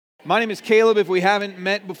My name is Caleb. If we haven't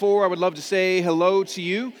met before, I would love to say hello to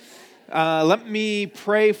you. Let me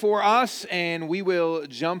pray for us, and we will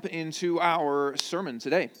jump into our sermon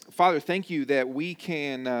today. Father, thank you that we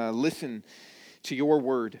can listen to your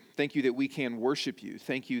word. Thank you that we can worship you.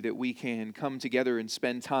 Thank you that we can come together and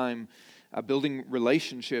spend time building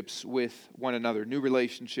relationships with one another, new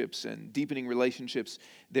relationships and deepening relationships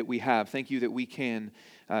that we have. Thank you that we can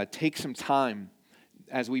take some time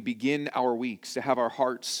as we begin our weeks to have our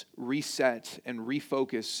hearts reset and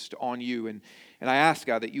refocused on you. And I ask,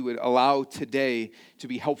 God, that you would allow today to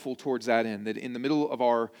be helpful towards that end, that in the middle of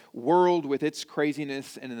our world with its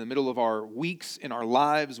craziness and in the middle of our weeks in our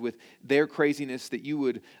lives with their craziness, that you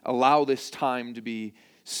would allow this time to be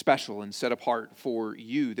special and set apart for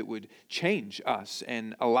you, that would change us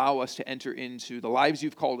and allow us to enter into the lives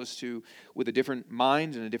you've called us to with a different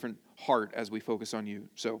mind and a different heart as we focus on you.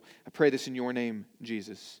 So I pray this in your name,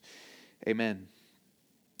 Jesus. Amen.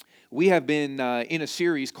 We have been in a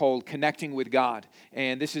series called Connecting with God,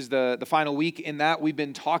 and this is the final week in that. We've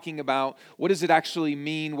been talking about what does it actually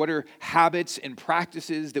mean, what are habits and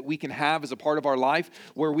practices that we can have as a part of our life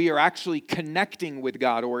where we are actually connecting with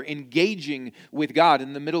God or engaging with God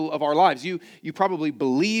in the middle of our lives. You probably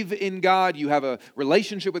believe in God, you have a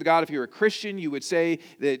relationship with God. If you're a Christian, you would say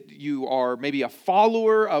that you are maybe a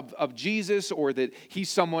follower of Jesus, or that he's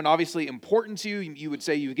someone obviously important to you. You would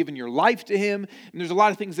say you've given your life to him, and there's a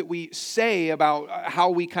lot of things that we say about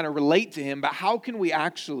how we kind of relate to him, but how can we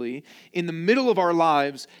actually, in the middle of our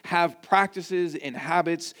lives, have practices and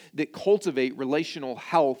habits that cultivate relational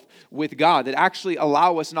health with God, that actually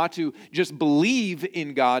allow us not to just believe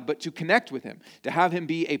in God, but to connect with him, to have him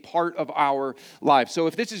be a part of our life. So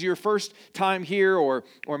if this is your first time here, or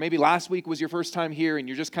maybe last week was your first time here and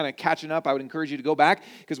you're just kind of catching up, I would encourage you to go back,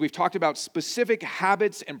 because we've talked about specific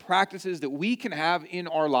habits and practices that we can have in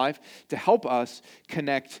our life to help us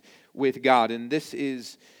connect with God. And this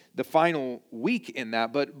is the final week in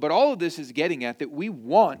that, but all of this is getting at that we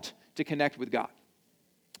want to connect with God.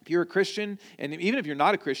 If you're a Christian, and even if you're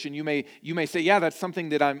not a Christian, you may say, yeah, that's something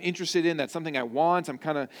that I'm interested in, that's something I want, I'm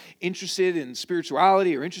kind of interested in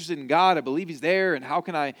spirituality or interested in God, I believe he's there, and how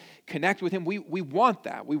can I connect with him? We want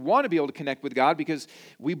that. We want to be able to connect with God because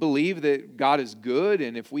we believe that God is good,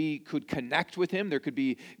 and if we could connect with him, there could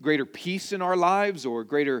be greater peace in our lives or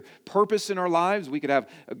greater purpose in our lives. We could have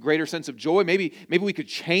a greater sense of joy. Maybe we could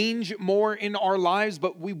change more in our lives,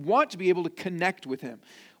 but we want to be able to connect with him.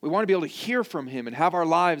 We want to be able to hear from him and have our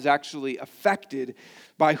lives actually affected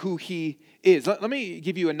by who he is. Let me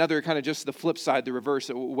give you another kind of just the flip side, the reverse,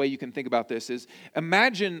 a way you can think about this is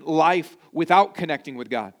imagine life without connecting with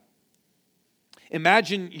God.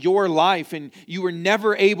 Imagine your life and you were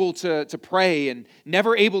never able to pray and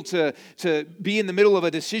never able to be in the middle of a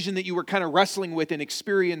decision that you were kind of wrestling with and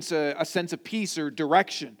experience a sense of peace or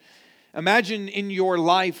direction. Imagine in your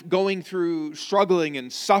life going through struggling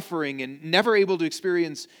and suffering and never able to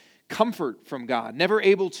experience comfort from God, never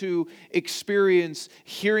able to experience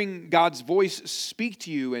hearing God's voice speak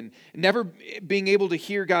to you, and never being able to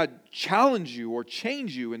hear God challenge you or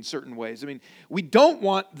change you in certain ways. I mean, we don't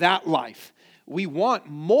want that life. We want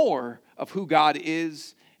more of who God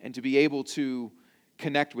is and to be able to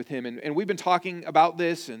connect with him. And we've been talking about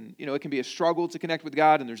this, and it can be a struggle to connect with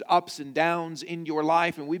God, and there's ups and downs in your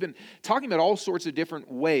life, and we've been talking about all sorts of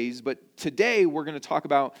different ways, but today we're going to talk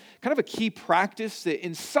about kind of a key practice that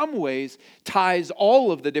in some ways ties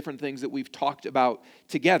all of the different things that we've talked about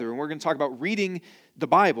together. And we're going to talk about reading the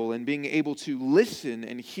Bible and being able to listen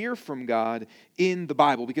and hear from God in the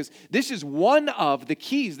Bible, because this is one of the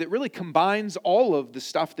keys that really combines all of the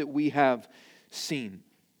stuff that we have seen.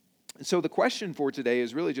 So the question for today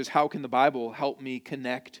is really just, how can the Bible help me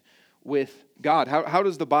connect with God? How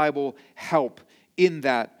does the Bible help in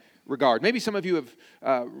that regard? Maybe some of you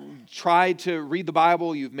have tried to read the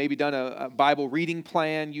Bible. You've maybe done a Bible reading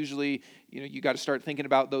plan. Usually, you got to start thinking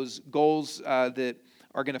about those goals that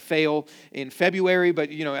are going to fail in February,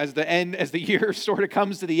 but as the year sort of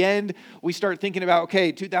comes to the end, we start thinking about,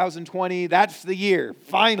 okay, 2020, that's the year,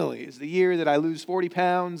 finally, is the year that I lose 40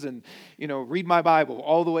 pounds and, read my Bible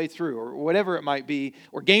all the way through, or whatever it might be,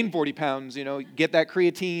 or gain 40 pounds, get that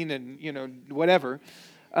creatine and, whatever.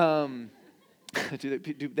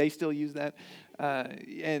 Do they still use that?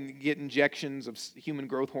 And get injections of human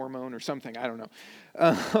growth hormone or something, I don't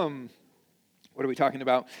know. What are we talking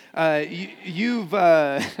about? You've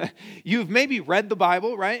maybe read the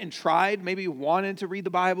Bible, right, and tried, maybe wanted to read the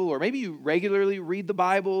Bible, or maybe you regularly read the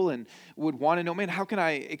Bible and would want to know, man, how can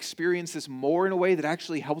I experience this more in a way that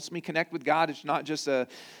actually helps me connect with God? It's not just a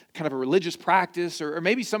kind of a religious practice, or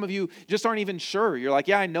maybe some of you just aren't even sure. You're like,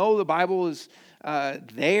 yeah, I know the Bible is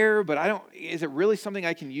there, but is it really something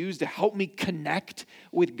I can use to help me connect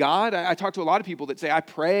with God? I talk to a lot of people that say, I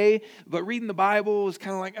pray, but reading the Bible is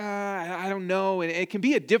kind of like, I don't know. And it can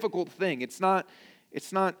be a difficult thing. It's not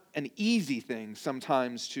an easy thing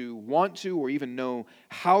sometimes to want to or even know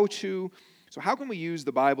how to. So how can we use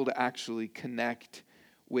the Bible to actually connect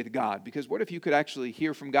with God? Because what if you could actually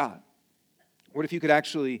hear from God? What if you could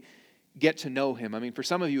actually get to know Him? I mean, for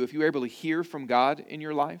some of you, if you were able to hear from God in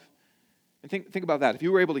your life, and think about that. If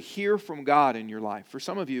you were able to hear from God in your life, for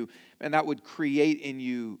some of you, and that would create in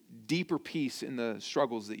you deeper peace in the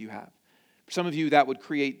struggles that you have. For some of you, that would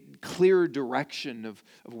create clearer direction of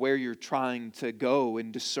where you're trying to go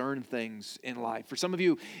and discern things in life. For some of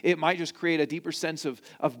you, it might just create a deeper sense of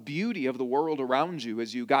beauty of the world around you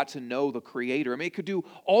as you got to know the Creator. I mean, it could do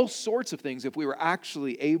all sorts of things if we were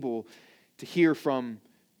actually able to hear from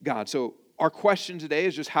God. So our question today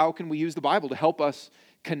is just how can we use the Bible to help us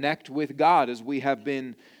connect with God as we have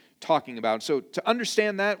been talking about. So to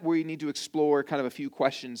understand that, we need to explore kind of a few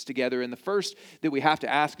questions together. And the first that we have to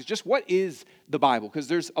ask is just what is the Bible? Because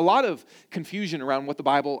there's a lot of confusion around what the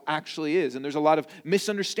Bible actually is. And there's a lot of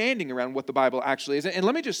misunderstanding around what the Bible actually is. And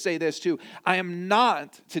let me just say this too. I'm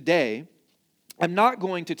not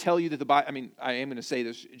going to tell you that the Bible, I am going to say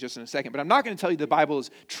this just in a second, but I'm not going to tell you the Bible is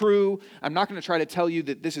true. I'm not going to try to tell you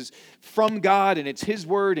that this is from God and it's His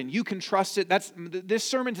Word and you can trust it. This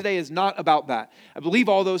sermon today is not about that. I believe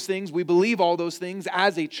all those things. We believe all those things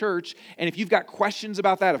as a church. And if you've got questions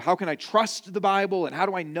about that, of how can I trust the Bible and how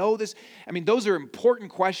do I know this? Those are important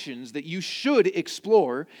questions that you should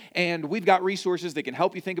explore. And we've got resources that can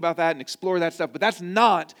help you think about that and explore that stuff. But that's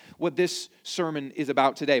not what this sermon is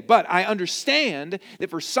about today. But I understand that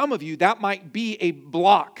for some of you, that might be a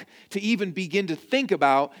block to even begin to think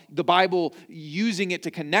about the Bible, using it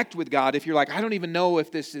to connect with God. If you're like, I don't even know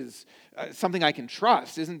if this is something I can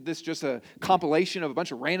trust. Isn't this just a compilation of a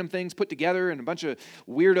bunch of random things put together and a bunch of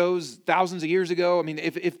weirdos thousands of years ago?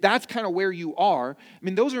 If that's kind of where you are,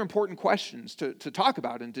 those are important questions to talk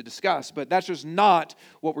about and to discuss, but that's just not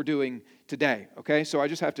what we're doing today, okay? So I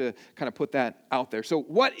just have to kind of put that out there. So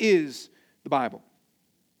what is the Bible?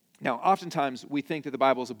 Now, oftentimes we think that the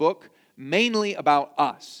Bible is a book mainly about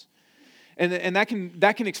us. And that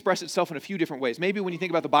can express itself in a few different ways. Maybe when you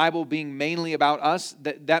think about the Bible being mainly about us,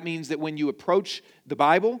 that means that when you approach the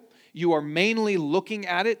Bible, you are mainly looking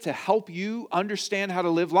at it to help you understand how to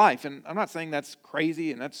live life. And I'm not saying that's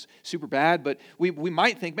crazy and that's super bad, but we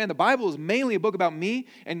might think, man, the Bible is mainly a book about me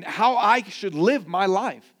and how I should live my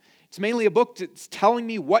life. It's mainly a book that's telling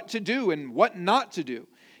me what to do and what not to do.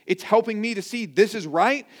 It's helping me to see this is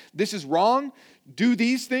right, this is wrong, do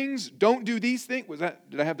these things, don't do these things.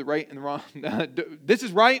 Did I have the right and the wrong? This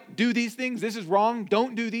is right, do these things, this is wrong,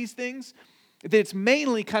 don't do these things. It's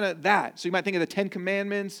mainly kind of that. So you might think of the 10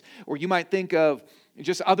 Commandments, or you might think of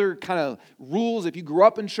just other kind of rules. If you grew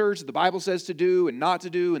up in church, the Bible says to do and not to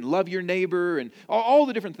do, and love your neighbor, and all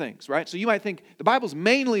the different things, right? So you might think the Bible's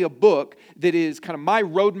mainly a book that is kind of my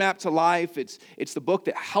roadmap to life. It's the book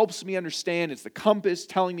that helps me understand. It's the compass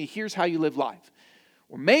telling me here's how you live life.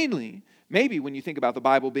 Or mainly, maybe when you think about the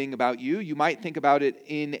Bible being about you, you might think about it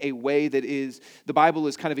in a way that is, the Bible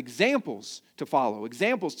is kind of examples to follow,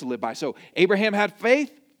 examples to live by. So Abraham had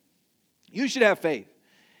faith, you should have faith.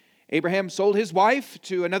 Abraham sold his wife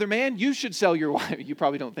to another man, you should sell your wife. You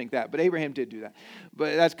probably don't think that, but Abraham did do that.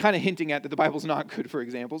 But that's kind of hinting at that the Bible's not good for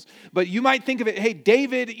examples. But you might think of it, hey,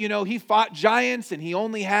 David, he fought giants and he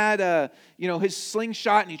only had his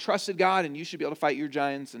slingshot and he trusted God, and you should be able to fight your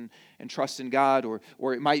giants and trust in God.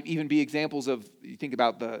 Or it might even be examples of, you think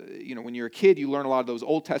about when you're a kid, you learn a lot of those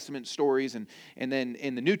Old Testament stories, and then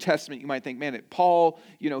in the New Testament, you might think, man, Paul,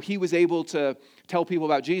 he was able to tell people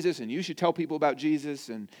about Jesus, and you should tell people about Jesus.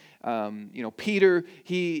 And Peter,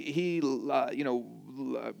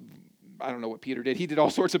 I don't know what Peter did. He did all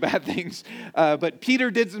sorts of bad things. But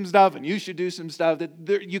Peter did some stuff, and you should do some stuff.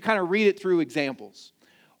 You kind of read it through examples.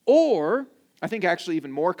 Or, I think actually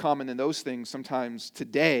even more common than those things sometimes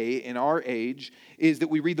today in our age is that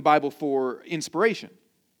we read the Bible for inspiration.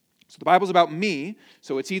 So the Bible's about me,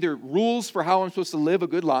 so it's either rules for how I'm supposed to live a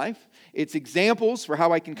good life, it's examples for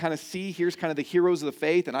how I can kind of see, here's kind of the heroes of the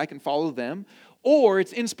faith, and I can follow them, or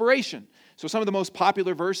it's inspiration. So some of the most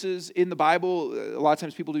popular verses in the Bible, a lot of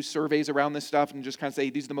times people do surveys around this stuff and just kind of say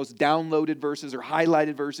these are the most downloaded verses or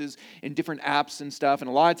highlighted verses in different apps and stuff, and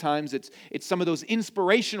a lot of times it's some of those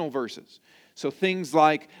inspirational verses. So things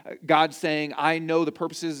like God saying, I know the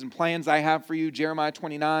purposes and plans I have for you, Jeremiah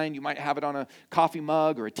 29, you might have it on a coffee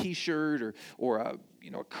mug or a t-shirt or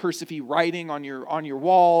cursive writing on your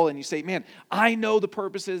wall, and you say, man, I know the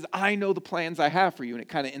purposes, I know the plans I have for you, and it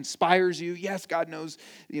kind of inspires you. Yes, God knows,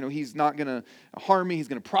 He's not going to harm me, He's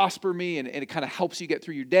going to prosper me, and it kind of helps you get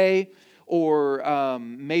through your day. Or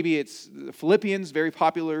maybe it's Philippians, very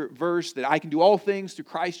popular verse, that I can do all things through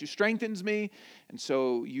Christ who strengthens me. And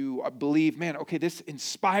so you believe, man, okay, this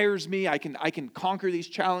inspires me. I can conquer these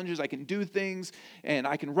challenges. I can do things, and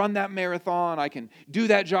I can run that marathon. I can do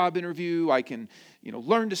that job interview. I can,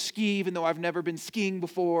 learn to ski even though I've never been skiing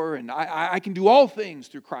before. And I can do all things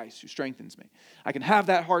through Christ who strengthens me. I can have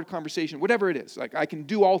that hard conversation, whatever it is. Like, I can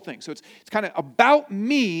do all things. So it's kind of about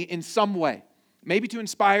me in some way. Maybe to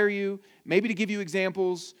inspire you, maybe to give you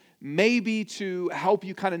examples, maybe to help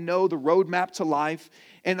you kind of know the roadmap to life.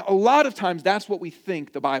 And a lot of times that's what we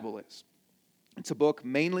think the Bible is. It's a book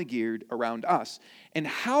mainly geared around us. And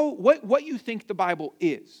what you think the Bible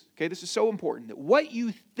is, okay, this is so important, that what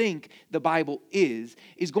you think the Bible is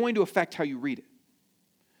going to affect how you read it.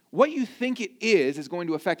 What you think it is going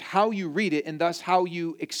to affect how you read it and thus how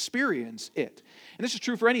you experience it. And this is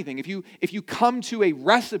true for anything. If you come to a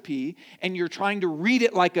recipe and you're trying to read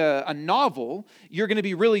it like a novel, you're going to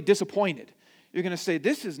be really disappointed. You're going to say,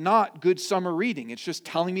 this is not good summer reading. It's just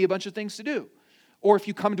telling me a bunch of things to do. Or if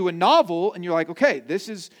you come to a novel and you're like, okay, this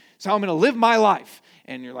is how I'm going to live my life.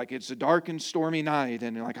 And you're like, it's a dark and stormy night.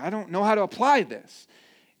 And you're like, I don't know how to apply this.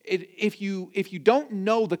 If you don't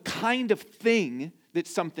know the kind of thing that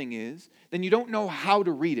something is, then you don't know how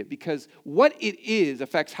to read it, because what it is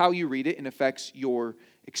affects how you read it and affects your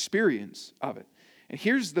experience of it. And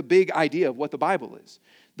here's the big idea of what the Bible is.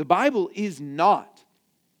 The Bible it's not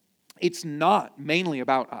mainly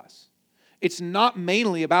about us. It's not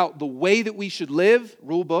mainly about the way that we should live,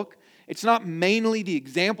 rule book. It's not mainly the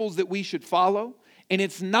examples that we should follow. And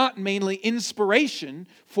it's not mainly inspiration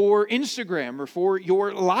for Instagram or for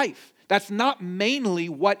your life. That's not mainly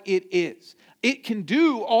what it is. It can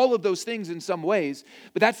do all of those things in some ways,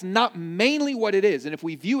 but that's not mainly what it is. And if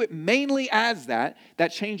we view it mainly as that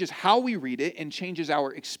changes how we read it and changes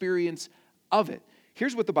our experience of it.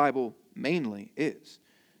 Here's what the Bible mainly is.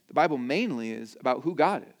 The Bible mainly is about who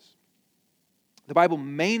God is. The Bible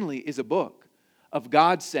mainly is a book of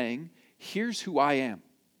God saying, here's who I am.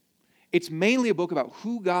 It's mainly a book about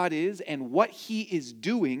who God is and what He is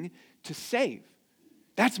doing to save.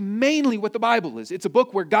 That's mainly what the Bible is. It's a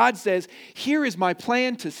book where God says, here is my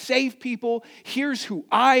plan to save people. Here's who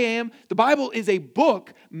I am. The Bible is a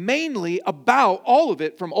book mainly about, all of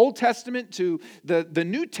it, from Old Testament to the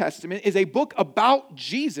New Testament, is a book about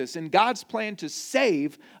Jesus and God's plan to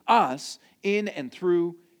save us in and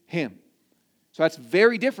through Him. So that's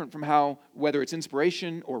very different from how, whether it's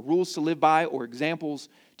inspiration or rules to live by or examples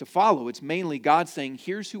to follow, it's mainly God saying,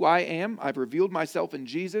 here's who I am. I've revealed myself in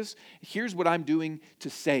Jesus. Here's what I'm doing to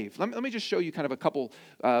save. Let me just show you kind of a couple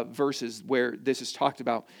verses where this is talked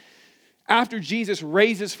about. After Jesus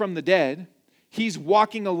raises from the dead, He's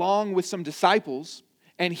walking along with some disciples,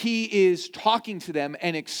 and He is talking to them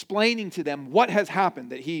and explaining to them what has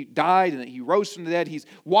happened, that He died and that He rose from the dead. He's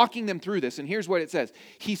walking them through this. And here's what it says.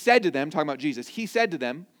 He said to them, talking about Jesus, He said to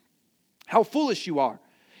them, how foolish you are,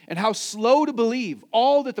 and how slow to believe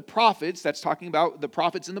all that the prophets, that's talking about the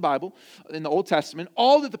prophets in the Bible, in the Old Testament,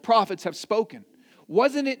 all that the prophets have spoken.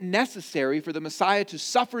 Wasn't it necessary for the Messiah to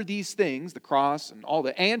suffer these things, the cross and all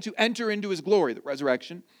that, and to enter into His glory, the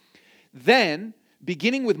resurrection? Then,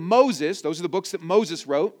 beginning with Moses, those are the books that Moses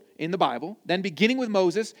wrote in the Bible, then beginning with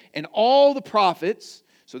Moses and all the prophets,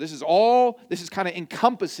 so this is kind of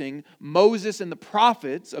encompassing Moses and the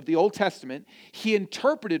prophets of the Old Testament. He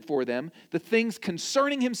interpreted for them the things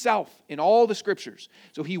concerning Himself in all the scriptures.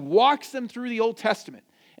 So He walks them through the Old Testament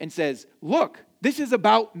and says, look, this is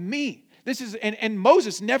about me. And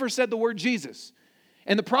Moses never said the word Jesus.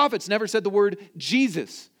 And the prophets never said the word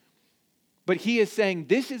Jesus. But he is saying,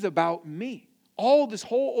 this is about me. This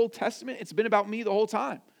whole Old Testament, it's been about me the whole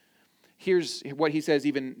time. Here's what he says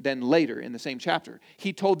even then later in the same chapter.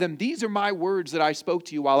 He told them, these are my words that I spoke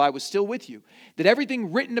to you while I was still with you, that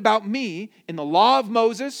everything written about me in the law of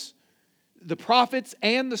Moses, the prophets,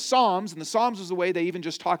 and the Psalms was the way they even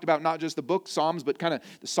just talked about not just the book Psalms, but kind of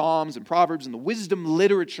the Psalms and Proverbs and the wisdom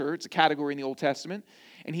literature. It's a category in the Old Testament.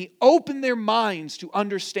 And He opened their minds to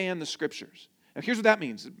understand the scriptures. Now here's what that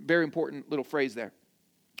means. A very important little phrase there.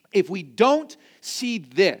 If we don't see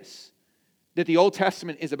this, that the Old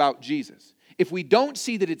Testament is about Jesus, if we don't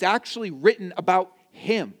see that it's actually written about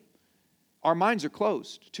Him, our minds are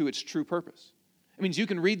closed to its true purpose. It means you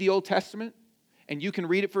can read the Old Testament and you can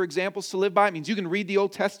read it for examples to live by. It means you can read the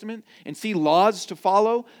Old Testament and see laws to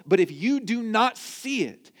follow. But if you do not see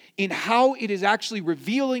it in how it is actually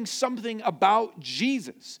revealing something about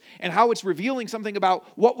Jesus and how it's revealing something about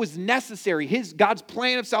what was necessary, God's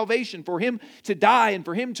plan of salvation for him to die and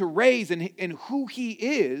for him to raise and who he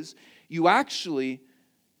is, you actually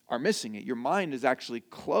are missing it. Your mind is actually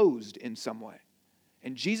closed in some way.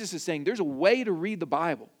 And Jesus is saying there's a way to read the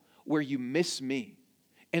Bible where you miss me.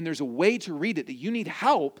 And there's a way to read it that you need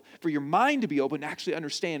help for your mind to be open to actually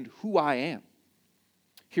understand who I am.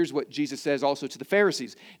 Here's what Jesus says also to the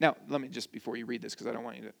Pharisees. Now, let me just, before you read this, because I don't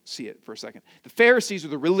want you to see it for a second. The Pharisees are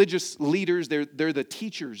the religious leaders. They're the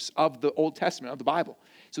teachers of the Old Testament, of the Bible.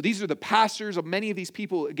 So these are the pastors of many of these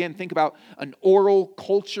people. Again, think about an oral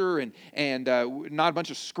culture and not a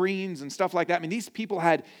bunch of screens and stuff like that. I mean, these people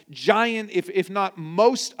had giant, if not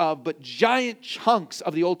most of, but giant chunks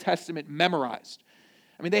of the Old Testament memorized.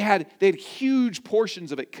 I mean, they had huge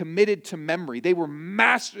portions of it committed to memory. They were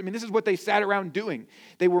masters. I mean, this is what they sat around doing.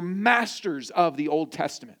 They were masters of the Old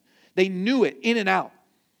Testament. They knew it in and out.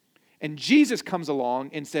 And Jesus comes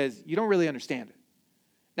along and says, you don't really understand it.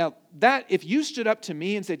 Now, that, if you stood up to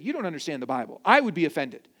me and said, you don't understand the Bible, I would be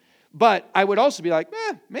offended. But I would also be like,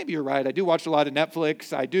 maybe you're right. I do watch a lot of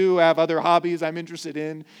Netflix. I do have other hobbies I'm interested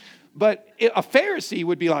in. But a Pharisee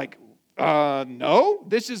would be like, no,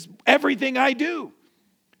 this is everything I do.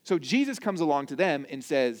 So Jesus comes along to them and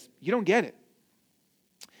says, you don't get it.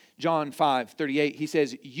 John 5:38, he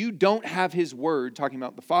says, you don't have his word, talking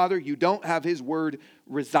about the Father, you don't have his word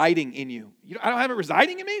residing in you. I don't have it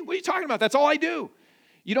residing in me? What are you talking about? That's all I do.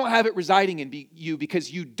 You don't have it residing in you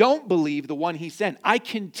because you don't believe the one he sent. I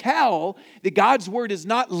can tell that God's word is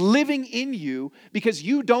not living in you because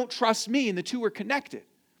you don't trust me, and the two are connected.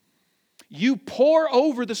 You pore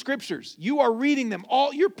over the scriptures. You are reading them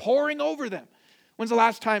all. You're poring over them. When's the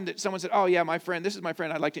last time that someone said, oh yeah, my friend, this is my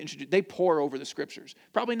friend I'd like to introduce? They pore over the scriptures.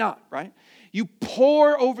 Probably not, right? You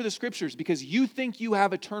pore over the scriptures because you think you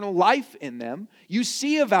have eternal life in them. You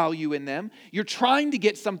see a value in them. You're trying to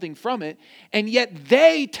get something from it. And yet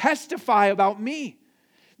they testify about me.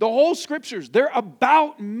 The whole scriptures, they're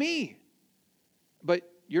about me. But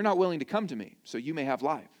you're not willing to come to me, so you may have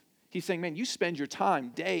life. He's saying, man, you spend your time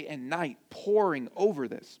day and night poring over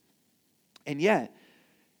this. And yet,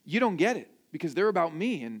 you don't get it. Because they're about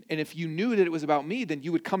me. And if you knew that it was about me, then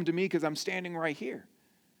you would come to me because I'm standing right here.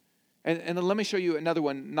 And then let me show you another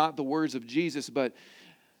one, not the words of Jesus, but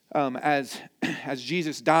as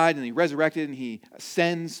Jesus died and he resurrected and he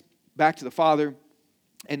ascends back to the Father,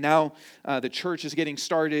 and now the church is getting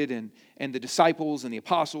started, and the disciples and the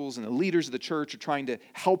apostles and the leaders of the church are trying to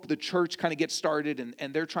help the church kind of get started,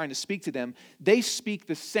 and they're trying to speak to them. They speak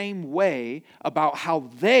the same way about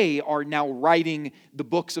how they are now writing the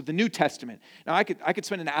books of the New Testament. Now, I could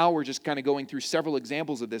spend an hour just kind of going through several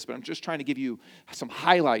examples of this, but I'm just trying to give you some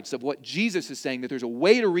highlights of what Jesus is saying, that there's a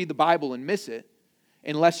way to read the Bible and miss it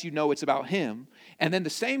unless you know it's about him. And then the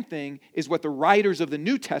same thing is what the writers of the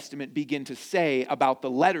New Testament begin to say about the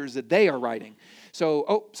letters that they are writing.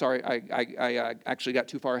 So, I actually got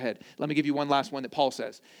too far ahead. Let me give you one last one that Paul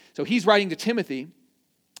says. So he's writing to Timothy,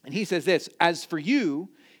 and he says this, as for you,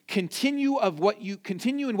 continue in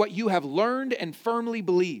what you have learned and firmly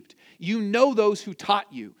believed. You know those who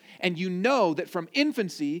taught you, and you know that from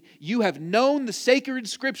infancy you have known the sacred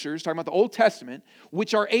scriptures, talking about the Old Testament,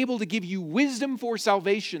 which are able to give you wisdom for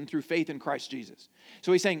salvation through faith in Christ Jesus.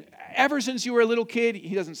 So he's saying, ever since you were a little kid,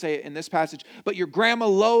 he doesn't say it in this passage, but your grandma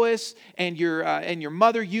Lois and your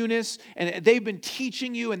mother Eunice, and they've been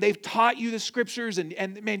teaching you and they've taught you the scriptures,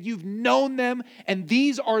 and man, you've known them, and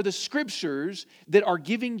these are the scriptures that are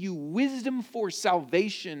giving you wisdom for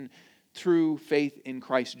salvation through faith in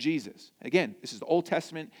Christ Jesus. Again, this is the Old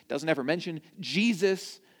Testament, doesn't ever mention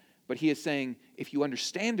Jesus, but he is saying, if you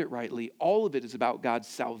understand it rightly, all of it is about God's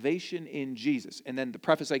salvation in Jesus. And then the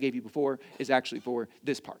preface I gave you before is actually for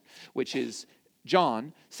this part, which is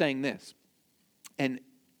John saying this. And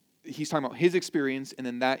he's talking about his experience, and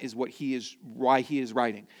then that is why he is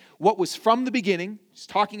writing. What was from the beginning, he's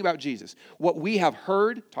talking about Jesus. What we have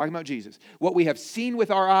heard, talking about Jesus. What we have seen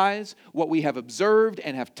with our eyes, what we have observed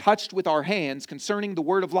and have touched with our hands concerning the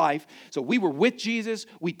word of life. So we were with Jesus,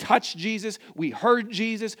 we touched Jesus, we heard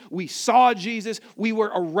Jesus, we saw Jesus, we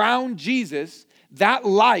were around Jesus. That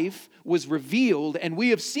life was revealed, and we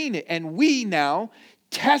have seen it, and we now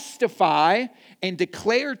testify and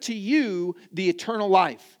declare to you the eternal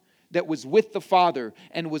life that was with the Father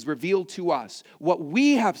and was revealed to us. What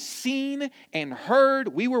we have seen and heard,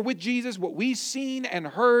 we were with Jesus, what we've seen and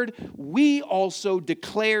heard, we also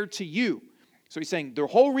declare to you. So he's saying the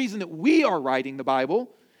whole reason that we are writing the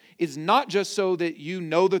Bible is not just so that you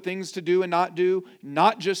know the things to do and not do,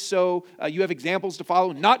 not just so you have examples to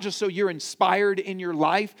follow, not just so you're inspired in your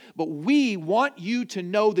life, but we want you to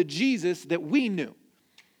know the Jesus that we knew.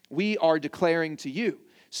 We are declaring to you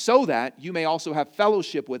so that you may also have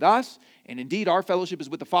fellowship with us. And indeed, our fellowship is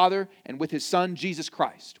with the Father and with His Son, Jesus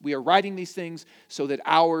Christ. We are writing these things so that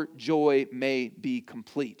our joy may be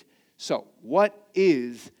complete. So, what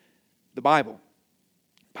is the Bible?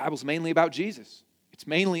 The Bible's mainly about Jesus. It's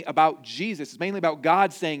mainly about Jesus. It's mainly about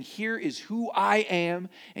God saying, here is who I am,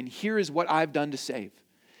 and here is what I've done to save.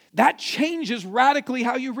 That changes radically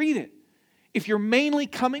how you read it. If you're mainly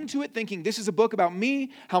coming to it thinking, this is a book about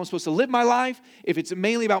me, how I'm supposed to live my life, if it's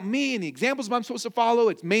mainly about me and the examples I'm supposed to follow,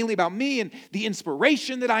 it's mainly about me and the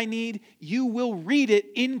inspiration that I need, you will read it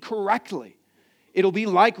incorrectly. It'll be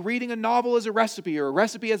like reading a novel as a recipe or a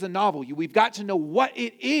recipe as a novel. We've got to know what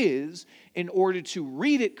it is in order to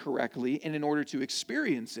read it correctly and in order to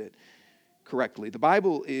experience it correctly. The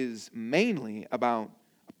Bible is mainly about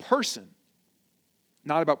a person,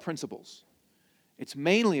 not about principles. It's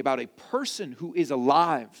mainly about a person who is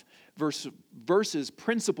alive versus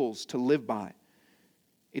principles to live by.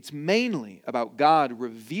 It's mainly about God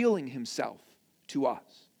revealing Himself to us.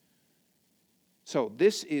 So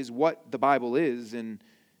this is what the Bible is, and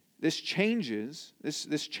this changes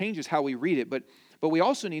how we read it. But we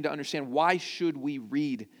also need to understand, why should we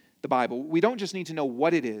read the Bible? We don't just need to know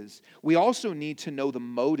what it is. We also need to know the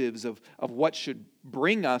motives of what should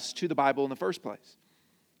bring us to the Bible in the first place.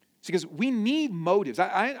 It's because we need motives.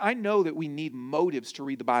 I know that we need motives to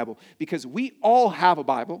read the Bible because we all have a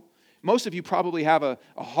Bible. Most of you probably have a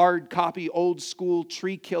hard copy, old school,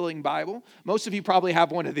 tree-killing Bible. Most of you probably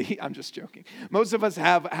have one of these. I'm just joking. Most of us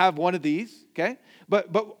have one of these, okay? But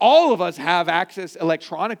all of us have access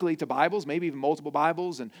electronically to Bibles, maybe even multiple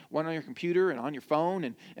Bibles, and one on your computer and on your phone,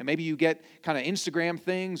 and maybe you get kind of Instagram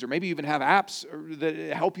things, or maybe you even have apps that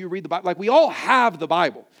help you read the Bible. Like, we all have the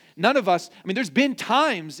Bible. None of us, there's been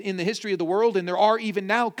times in the history of the world, and there are even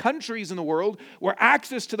now countries in the world where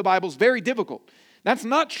access to the Bible is very difficult. That's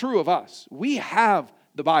not true of us. We have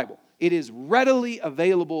the Bible. It is readily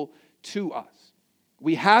available to us.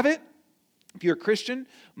 We have it. If you're a Christian,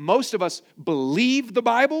 most of us believe the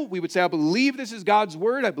Bible. We would say, I believe this is God's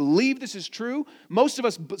word. I believe this is true. Most of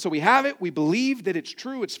us, so we have it. We believe that it's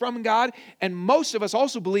true. It's from God. And most of us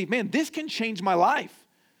also believe, man, this can change my life.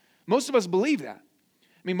 Most of us believe that.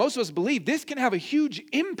 Most of us believe this can have a huge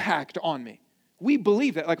impact on me. We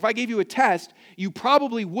believe that. Like, if I gave you a test, you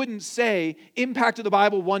probably wouldn't say impact of the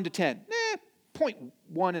Bible 1 to 10.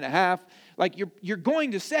 0.1.5. Like, you're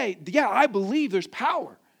going to say, yeah, I believe there's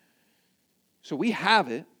power. So we have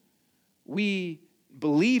it. We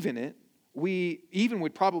believe in it. We even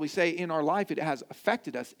would probably say in our life it has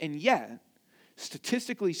affected us. And yet,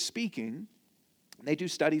 statistically speaking, they do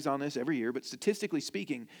studies on this every year, but statistically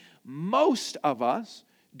speaking, most of us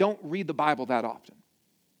don't read the Bible that often.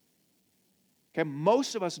 Okay,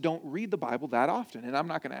 most of us don't read the Bible that often. And I'm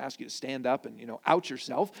not going to ask you to stand up and, out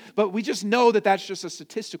yourself, but we just know that that's just a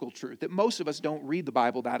statistical truth, that most of us don't read the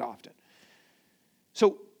Bible that often.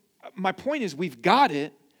 So my point is, we've got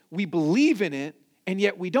it, we believe in it, and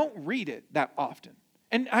yet we don't read it that often.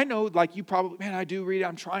 And I know, like, you probably, man, I do read it,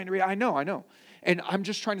 I'm trying to read it, I know. And I'm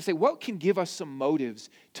just trying to say, what can give us some motives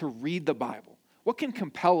to read the Bible? What can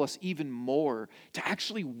compel us even more to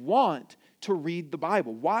actually want to read the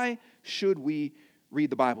Bible? Why should we read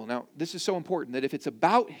the Bible? Now, this is so important that if it's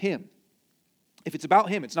about Him,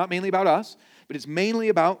 it's not mainly about us, but it's mainly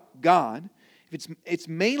about God. If it's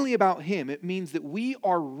mainly about Him, it means that we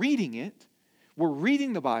are reading it, we're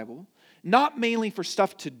reading the Bible, not mainly for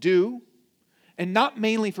stuff to do, and not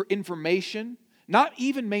mainly for information, not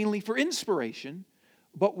even mainly for inspiration,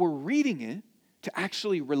 but we're reading it to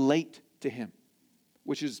actually relate to Him,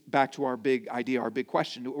 which is back to our big idea, our big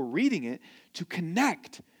question. We're reading it to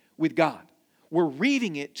connect with God. We're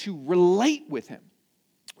reading it to relate with Him.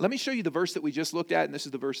 Let me show you the verse that we just looked at, and this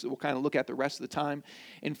is the verse that we'll kind of look at the rest of the time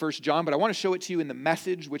in 1 John, but I want to show it to you in the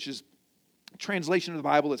Message, which is a translation of the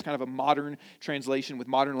Bible. It's kind of a modern translation with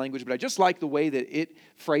modern language, but I just like the way that it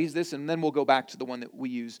phrased this, and then we'll go back to the one that we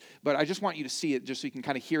use. But I just want you to see it just so you can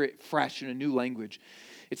kind of hear it fresh in a new language.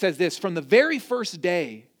 It says this: from the very first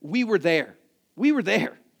day, we were there. We were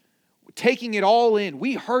there, taking it all in.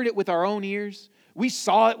 We heard it with our own ears. We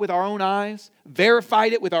saw it with our own eyes,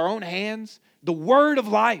 verified it with our own hands. The Word of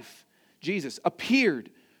life, Jesus,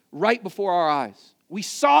 appeared right before our eyes. We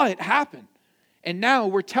saw it happen. And now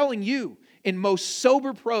we're telling you in most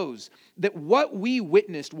sober prose that what we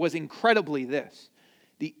witnessed was incredibly this: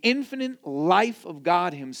 the infinite life of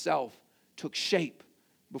God Himself took shape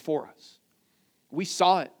before us. We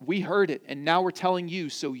saw it, we heard it, and now we're telling you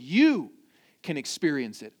so you can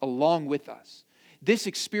experience it along with us. This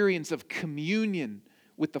experience of communion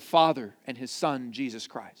with the Father and His Son, Jesus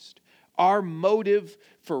Christ. Our motive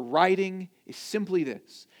for writing is simply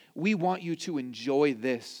this. We want you to enjoy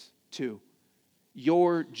this too.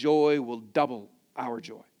 Your joy will double our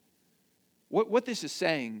joy. What this is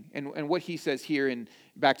saying, and what he says here, and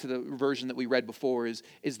back to the version that we read before, is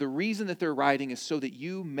the reason that they're writing is so that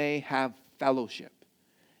you may have fellowship.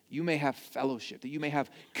 You may have fellowship, that you may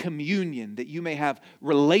have communion, that you may have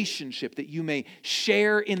relationship, that you may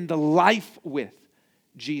share in the life with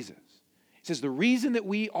Jesus. It says the reason that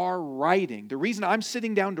we are writing, the reason I'm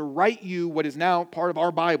sitting down to write you what is now part of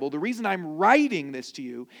our Bible, the reason I'm writing this to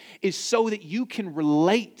you is so that you can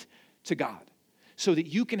relate to God, so that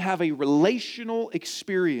you can have a relational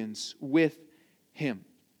experience with Him.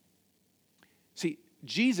 See,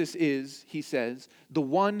 Jesus is, he says, the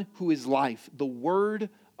one who is life, the Word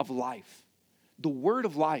of life. The Word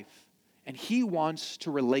of life. And He wants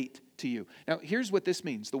to relate to you. Now, here's what this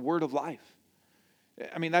means, the Word of life.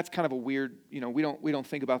 I mean, that's kind of a weird, we don't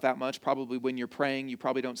think about that much. Probably when you're praying, you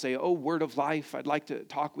probably don't say, oh, Word of life, I'd like to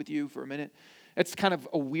talk with you for a minute. It's kind of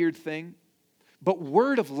a weird thing. But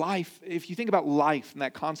word of life, if you think about life and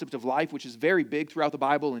that concept of life, which is very big throughout the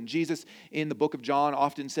Bible, and Jesus in the book of John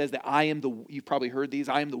often says that you've probably heard these,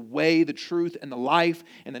 I am the way, the truth, and the life,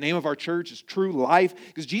 and the name of our church is True Life,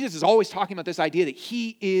 because Jesus is always talking about this idea that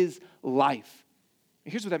He is life.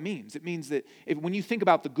 And here's what that means. It means that when you think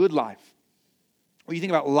about the good life, or you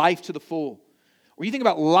think about life to the full, or you think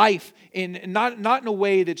about life in not in a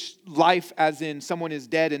way that's life as in someone is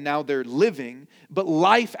dead and now they're living, but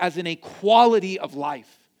life as in a quality of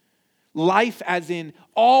life. Life as in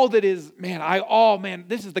all that is,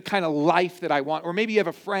 this is the kind of life that I want. Or maybe you have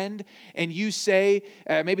a friend and you say,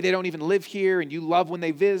 maybe they don't even live here and you love when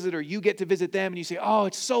they visit, or you get to visit them and you say, oh,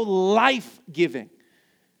 it's so life-giving.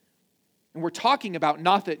 And we're talking about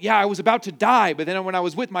not that, I was about to die, but then when I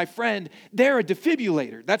was with my friend, they're a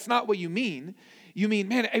defibrillator. That's not what you mean. You mean,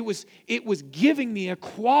 man, it was giving me a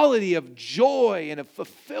quality of joy and of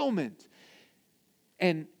fulfillment.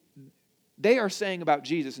 And they are saying about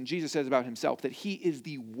Jesus, and Jesus says about Himself, that He is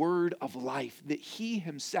the Word of life, that He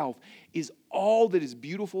Himself is all that is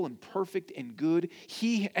beautiful and perfect and good.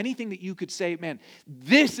 Anything that you could say, man,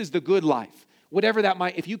 this is the good life. Whatever that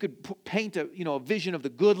might, if you could paint a vision of the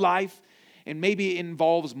good life, and maybe it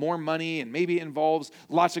involves more money, and maybe it involves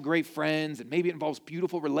lots of great friends, and maybe it involves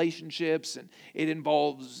beautiful relationships, and it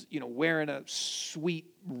involves, wearing a sweet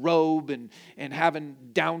robe and having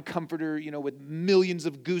down comforter, with millions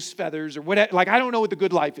of goose feathers or whatever. Like, I don't know what the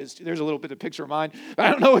good life is. There's a little bit of picture of mine, but I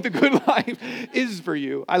don't know what the good life is for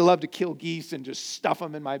you. I love to kill geese and just stuff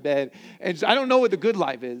them in my bed. And so I don't know what the good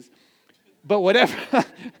life is. But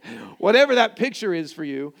whatever that picture is for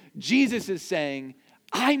you, Jesus is saying,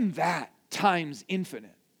 I'm that times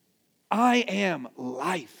infinite. I am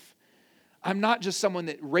life. I'm not just someone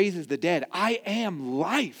that raises the dead. I am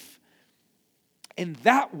life. And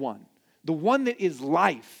that one, the one that is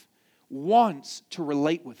life, wants to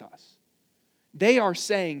relate with us. They are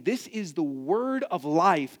saying, this is the Word of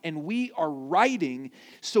life, and we are writing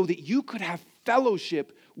so that you could have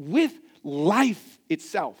fellowship with life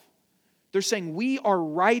itself. They're saying, we are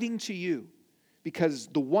writing to you because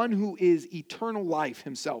the one who is eternal life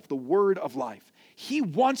Himself, the Word of life, He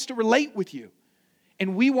wants to relate with you.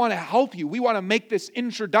 And we want to help you. We want to make this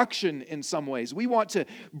introduction in some ways. We want to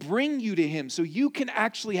bring you to Him so you can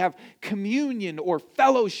actually have communion or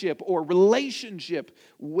fellowship or relationship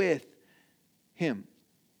with Him.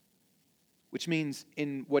 Which means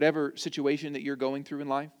in whatever situation that you're going through in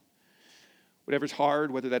life, whatever's hard,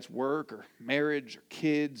 whether that's work or marriage or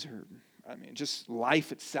kids or just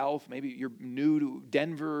life itself. Maybe you're new to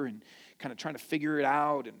Denver and kind of trying to figure it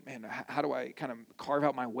out. And man, how do I kind of carve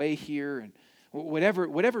out my way here? And whatever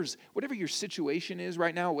your situation is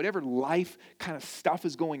right now, whatever life kind of stuff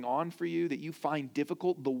is going on for you that you find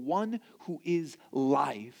difficult, the one who is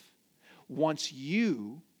life wants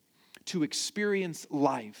you to experience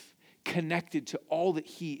life connected to all that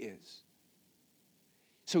He is.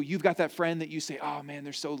 So you've got that friend that you say, oh man,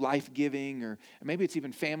 they're so life-giving, or maybe it's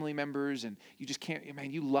even family members, and you just can't,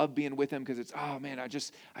 man, you love being with them because it's, oh man,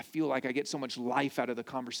 I feel like I get so much life out of the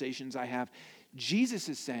conversations I have. Jesus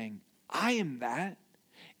is saying, I am that,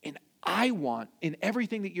 and I want, in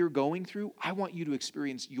everything that you're going through, I want you to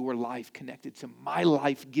experience your life connected to my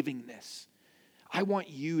life-givingness. I want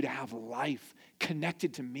you to have life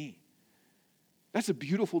connected to me. That's a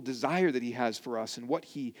beautiful desire that He has for us and what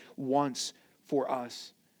He wants for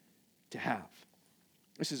us to have.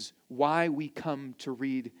 This is why we come to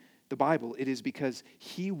read the Bible, it is because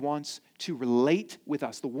he wants to relate with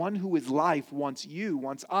us. The one who is life wants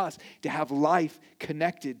us to have life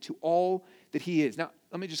connected to all that he is. Now,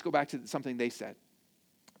 let me just go back to something they said.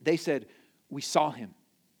 They said, we saw him,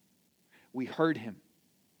 we heard him,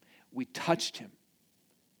 we touched him.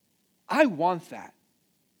 I want that.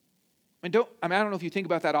 I don't know if you think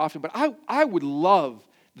about that often, but I would love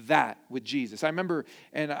that with Jesus. I remember,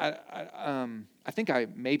 and I think I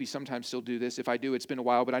maybe sometimes still do this. If I do, it's been a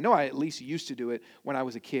while, but I know I at least used to do it when I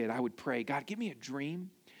was a kid. I would pray, God, give me a dream.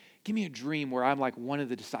 Give me a dream where I'm like one of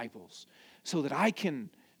the disciples so that I can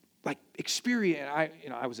like experience.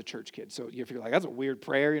 I was a church kid, so if you're like, that's a weird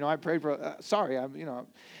prayer, I prayed for, and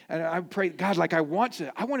I prayed, God, like I want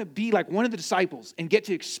to be like one of the disciples and get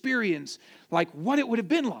to experience like what it would have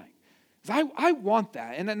been like. I want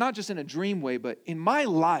that, and not just in a dream way, but in my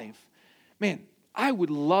life, man, I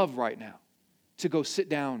would love right now to go sit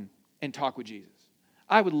down and talk with Jesus.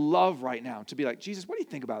 I would love right now to be like, Jesus, what do you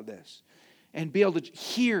think about this? And be able to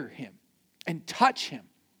hear him and touch him,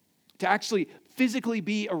 to actually physically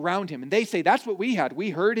be around him. And they say, that's what we had.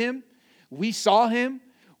 We heard him, we saw him,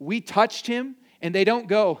 we touched him, and they don't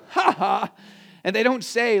go, ha ha. And they don't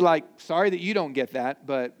say like, sorry that you don't get that,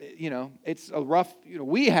 but it's a rough,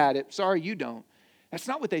 we had it, sorry you don't. That's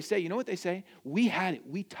not what they say. You know what they say? We had it,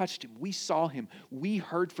 we touched him, we saw him, we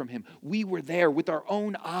heard from him, we were there with our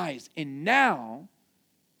own eyes. And now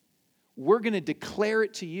we're going to declare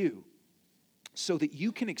it to you so that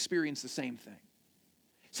you can experience the same thing.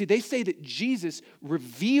 See, they say that Jesus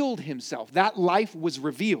revealed himself. That life was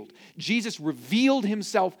revealed. Jesus revealed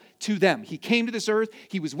himself to them. He came to this earth.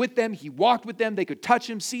 He was with them. He walked with them. They could touch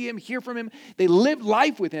him, see him, hear from him. They lived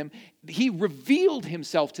life with him. He revealed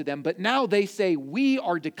himself to them. But now they say, we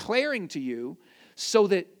are declaring to you so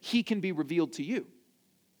that he can be revealed to you.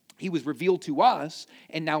 He was revealed to us,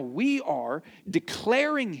 and now we are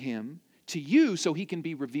declaring him to you so he can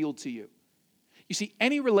be revealed to you. You see,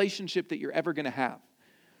 any relationship that you're ever going to have,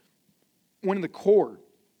 one of the core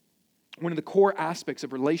aspects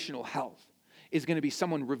of relational health is going to be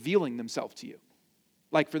someone revealing themselves to you.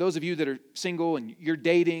 Like for those of you that are single and you're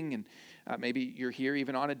dating and maybe you're here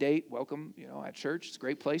even on a date, welcome, at church. It's a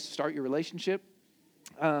great place to start your relationship.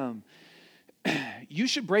 You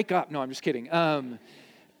should break up. No, I'm just kidding. Dang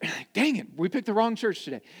it, we picked the wrong church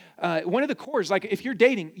today. One of the cores, like if you're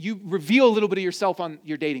dating, you reveal a little bit of yourself on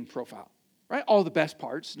your dating profile. Right? All the best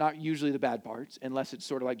parts, not usually the bad parts, unless it's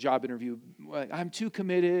sort of like job interview. I'm too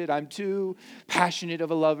committed, I'm too passionate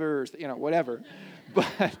of a lover, or, whatever.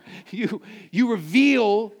 But you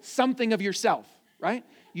reveal something of yourself, right?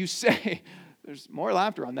 You say, there's more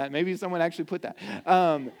laughter on that. Maybe someone actually put that.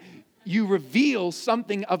 You reveal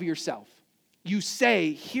something of yourself. You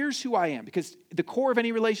say, here's who I am. Because the core of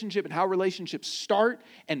any relationship and how relationships start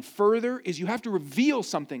and further is you have to reveal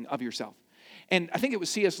something of yourself. And I think it was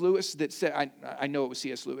C.S. Lewis that said, I know it was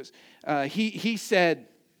C.S. Lewis, he said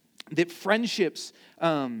that friendships,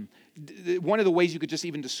 one of the ways you could just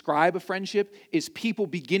even describe a friendship is people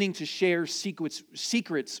beginning to share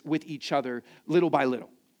secrets with each other little by little.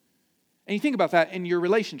 And you think about that in your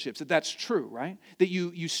relationships, that's true, right? That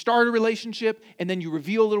you start a relationship and then you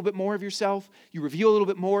reveal a little bit more of yourself, you reveal a little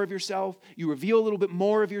bit more of yourself, you reveal a little bit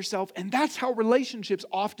more of yourself, and that's how relationships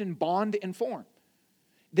often bond and form.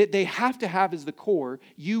 That they have to have as the core,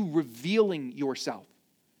 you revealing yourself.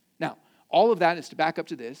 Now, all of that is to back up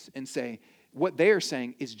to this and say, what they are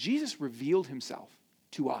saying is Jesus revealed himself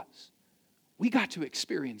to us. We got to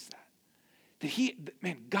experience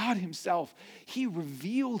that. God himself, he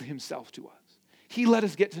revealed himself to us. He let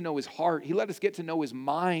us get to know his heart. He let us get to know his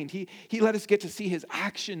mind. He let us get to see his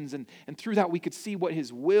actions, and through that we could see what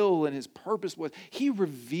his will and his purpose was. He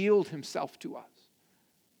revealed himself to us.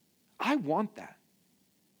 I want that.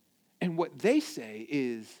 And what they say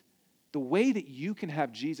is the way that you can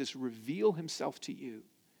have Jesus reveal himself to you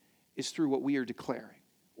is through what we are declaring,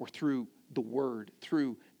 or through the word,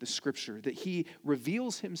 through the scripture, that he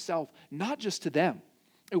reveals himself not just to them.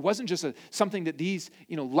 It wasn't just something that these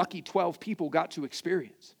lucky 12 people got to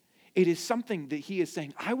experience. It is something that he is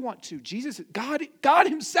saying, I want to, God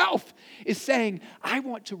himself is saying, I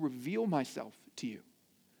want to reveal myself to you.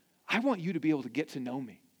 I want you to be able to get to know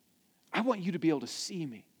me. I want you to be able to see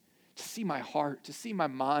me. To see my heart, to see my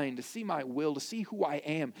mind, to see my will, to see who I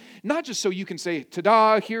am. Not just so you can say,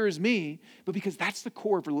 ta-da, here is me, but because that's the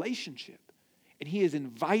core of relationship. And he is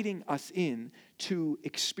inviting us in to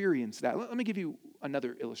experience that. Let me give you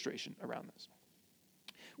another illustration around this.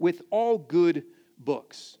 With all good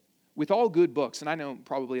books, and I know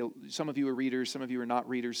probably some of you are readers, some of you are not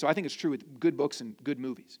readers, so I think it's true with good books and good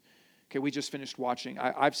movies. Okay, we just finished watching,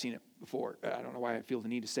 I've seen it before. I don't know why I feel the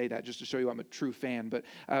need to say that, just to show you I'm a true fan. But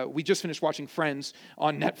we just finished watching Friends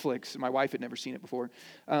on Netflix. My wife had never seen it before.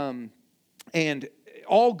 And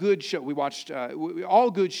all good show. We watched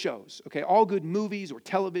all good shows, okay? All good movies or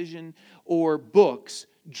television or books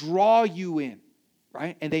draw you in,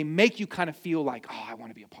 right? And they make you kind of feel like, oh, I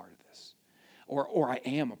want to be a part of this. Or I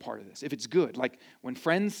am a part of this, if it's good. Like when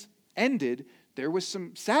Friends ended, there was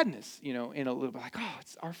some sadness, in a little bit like, oh,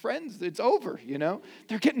 it's our friends, it's over,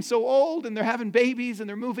 They're getting so old and they're having babies and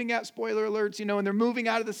they're moving out, spoiler alerts, and they're moving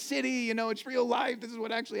out of the city, it's real life, this is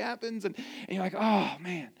what actually happens. And you're like, oh,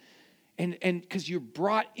 man. And because you're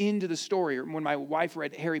brought into the story. When my wife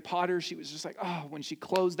read Harry Potter, she was just like, oh, when she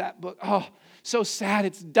closed that book, oh, so sad,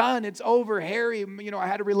 it's done, it's over. Harry, I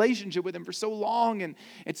had a relationship with him for so long and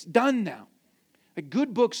it's done now. Like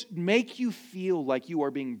good books make you feel like you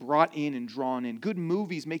are being brought in and drawn in. Good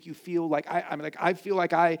movies make you feel like I feel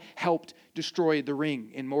like I helped destroy the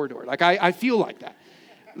ring in Mordor. Like I feel like that.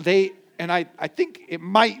 I think it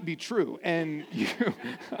might be true. And you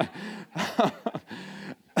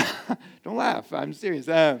don't laugh. I'm serious.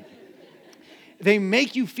 They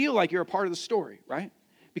make you feel like you're a part of the story, right?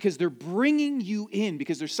 Because they're bringing you in.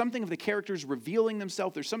 Because there's something of the characters revealing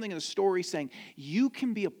themselves. There's something in the story saying you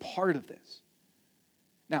can be a part of this.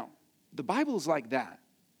 Now, the Bible is like that,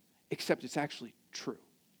 except it's actually true.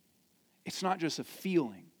 It's not just a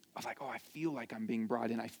feeling of like, oh, I feel like I'm being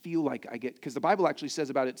brought in. I feel like I get, because the Bible actually says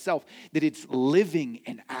about itself that it's living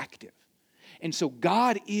and active. And so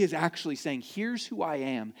God is actually saying, here's who I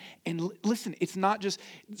am. And listen, it's not just,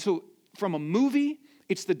 so from a movie,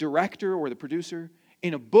 it's the director or the producer.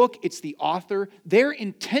 In a book, it's the author. Their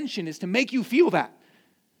intention is to make you feel that.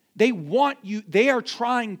 They want you, they are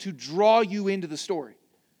trying to draw you into the story.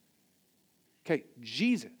 Okay,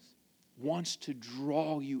 Jesus wants to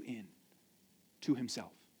draw you in to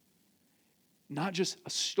himself. Not just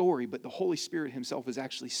a story, but the Holy Spirit himself is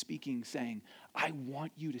actually speaking, saying, I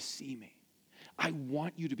want you to see me. I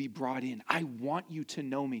want you to be brought in. I want you to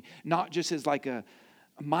know me. Not just as like a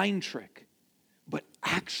mind trick, but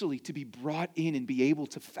actually to be brought in and be able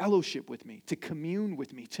to fellowship with me, to commune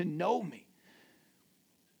with me, to know me.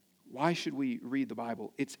 Why should we read the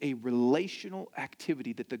Bible? It's a relational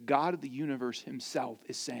activity that the God of the universe himself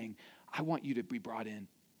is saying, I want you to be brought in.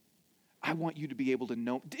 I want you to be able to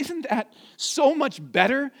know. Isn't that so much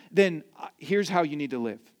better than here's how you need to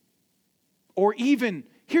live? Or even,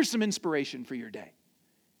 here's some inspiration for your day.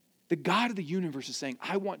 The God of the universe is saying,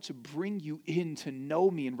 I want to bring you in to know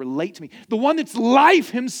me and relate to me. The one that's life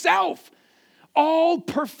himself. All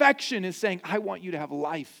perfection is saying, I want you to have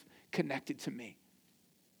life connected to me.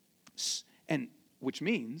 And which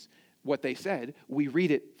means, what they said, we read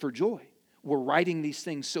it for joy. We're writing these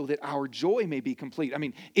things so that our joy may be complete. I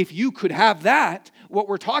mean, if you could have that, what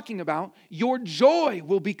we're talking about, your joy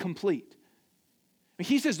will be complete.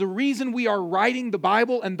 He says the reason we are writing the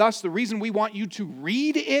Bible, and thus the reason we want you to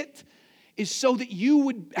read it, is so that you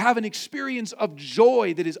would have an experience of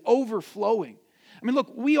joy that is overflowing. I mean,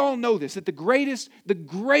 look, we all know this, that the greatest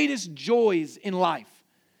joys in life,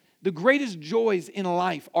 the greatest joys in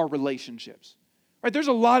life are relationships. Right? There's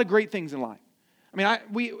a lot of great things in life. I mean,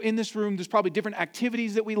 we in this room, there's probably different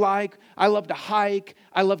activities that we like. I love to hike.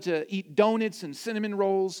 I love to eat donuts and cinnamon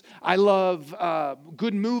rolls. I love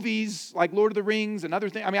good movies like Lord of the Rings and other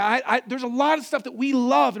things. I mean, there's a lot of stuff that we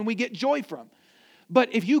love and we get joy from.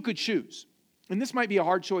 But if you could choose, and this might be a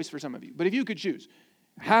hard choice for some of you, but if you could choose,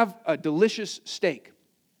 have a delicious steak,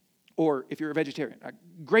 or if you're a vegetarian, a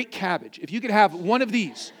great cabbage. If you could have one of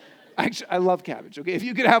these, actually, I love cabbage, okay? If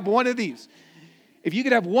you could have one of these, or you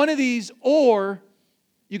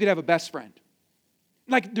could have a best friend.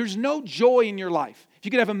 Like, there's no joy in your life. If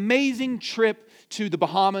you could have an amazing trip to the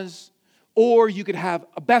Bahamas, or you could have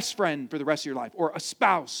a best friend for the rest of your life, or a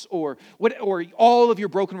spouse, or all of your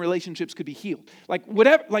broken relationships could be healed. Like,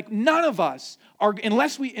 whatever, like, none of us are,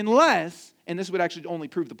 unless, and this would actually only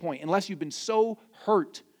prove the point, unless you've been so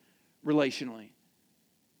hurt relationally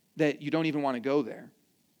that you don't even want to go there.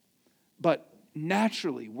 But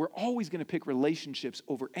naturally, we're always going to pick relationships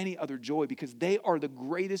over any other joy because they are the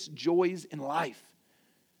greatest joys in life.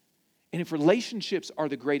 And if relationships are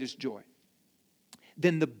the greatest joy,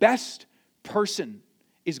 then the best person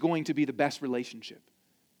is going to be the best relationship.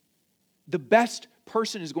 The best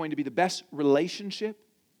person is going to be the best relationship,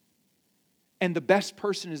 and the best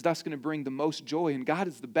person is thus going to bring the most joy, and God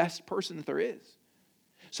is the best person that there is.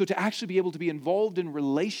 So to actually be able to be involved in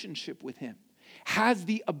relationship with Him has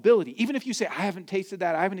the ability, even if you say, I haven't tasted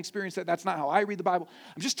that, I haven't experienced that, that's not how I read the Bible.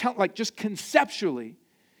 I'm just telling, like, just conceptually,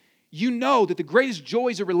 you know that the greatest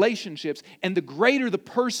joys are relationships, and the greater the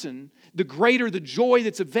person, the greater the joy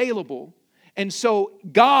that's available. And so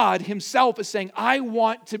God himself is saying, I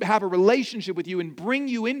want to have a relationship with you and bring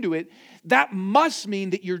you into it. That must mean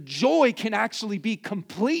that your joy can actually be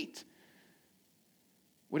complete.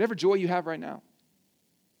 Whatever joy you have right now,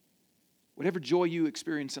 whatever joy you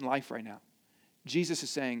experience in life right now, Jesus is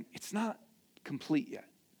saying, it's not complete yet.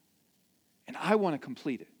 And I want to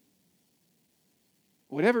complete it.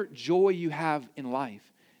 Whatever joy you have in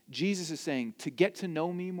life, Jesus is saying, to get to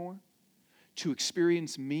know me more, to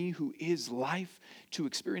experience me who is life, to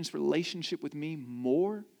experience relationship with me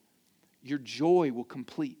more, your joy will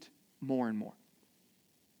complete more and more.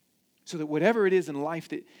 So that whatever it is in life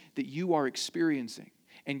that you are experiencing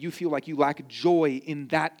and you feel like you lack joy in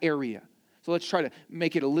that area. So let's try to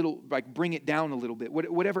make it a little, like bring it down a little bit.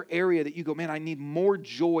 Whatever area that you go, man, I need more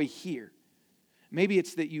joy here. Maybe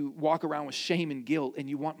it's that you walk around with shame and guilt and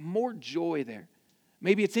you want more joy there.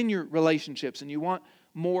 Maybe it's in your relationships and you want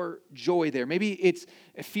more joy there. Maybe it's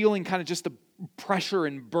feeling kind of just the pressure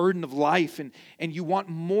and burden of life and you want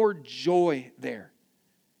more joy there.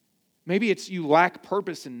 Maybe it's you lack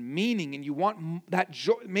purpose and meaning and you want that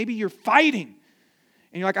joy. Maybe you're fighting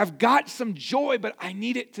and you're like, I've got some joy, but I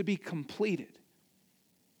need it to be completed.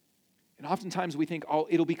 And oftentimes we think, oh,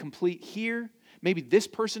 it'll be complete here. Maybe this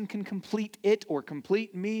person can complete it or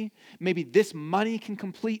complete me. Maybe this money can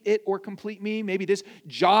complete it or complete me. Maybe this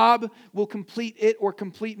job will complete it or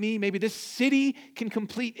complete me. Maybe this city can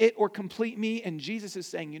complete it or complete me. And Jesus is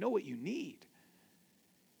saying, you know what you need?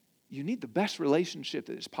 You need the best relationship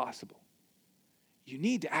that is possible. You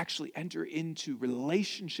need to actually enter into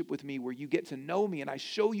relationship with me where you get to know me and I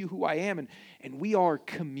show you who I am and we are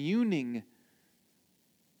communing.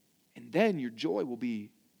 And then your joy will be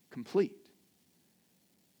complete.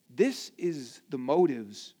 This is the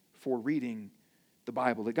motives for reading the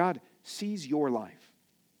Bible, that God sees your life.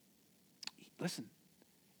 Listen,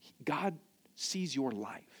 God sees your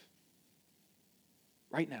life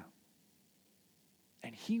right now.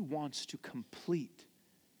 And He wants to complete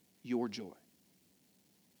your joy.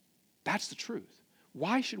 That's the truth.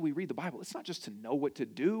 Why should we read the Bible? It's not just to know what to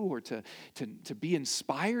do or to be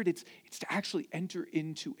inspired. It's to actually enter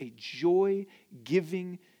into a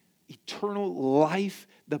joy-giving, eternal life,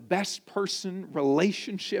 the best person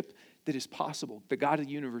relationship that is possible. The God of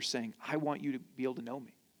the universe saying, I want you to be able to know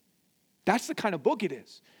me. That's the kind of book it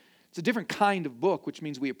is. It's a different kind of book, which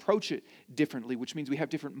means we approach it differently, which means we have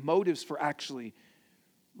different motives for actually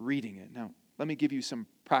reading it. Now, let me give you some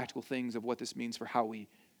practical things of what this means for how we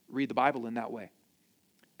read the Bible in that way.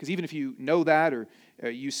 Because even if you know that or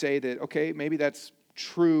you say that, okay, maybe that's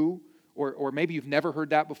true, or maybe you've never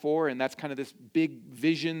heard that before, and that's kind of this big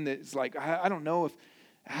vision that's like, I don't know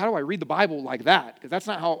how do I read the Bible like that? Because that's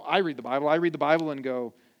not how I read the Bible. I read the Bible and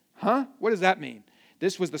go, huh? What does that mean?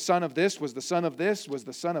 This was the son of this, was the son of this, was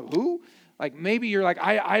the son of who? Like maybe you're like,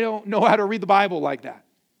 I don't know how to read the Bible like that.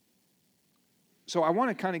 So I want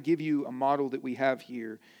to kind of give you a model that we have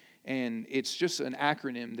here, and it's just an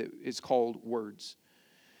acronym that is called WORDS.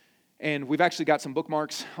 And we've actually got some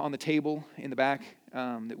bookmarks on the table in the back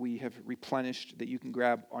that we have replenished that you can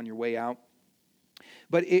grab on your way out.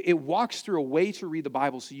 But it walks through a way to read the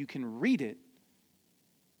Bible so you can read it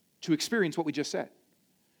to experience what we just said.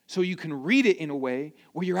 So you can read it in a way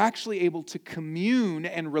where you're actually able to commune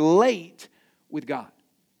and relate with God.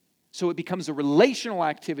 So it becomes a relational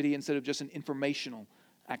activity instead of just an informational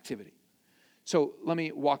activity. So let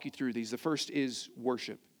me walk you through these. The first is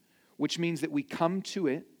worship, which means that we come to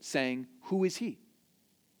it saying, who is He?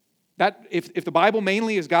 That if the Bible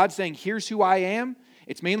mainly is God saying, here's who I am,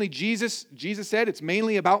 it's mainly Jesus. Jesus said it's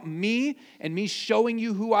mainly about me and me showing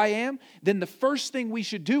you who I am. Then the first thing we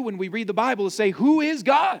should do when we read the Bible is say, who is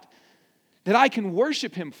God? That I can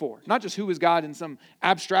worship Him for. Not just who is God in some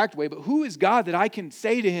abstract way, but who is God that I can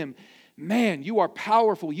say to Him, man, you are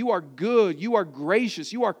powerful, you are good, you are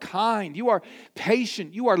gracious, you are kind, you are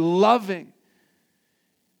patient, you are loving.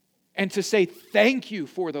 And to say thank you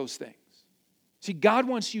for those things. See, God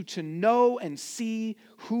wants you to know and see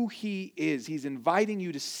who He is. He's inviting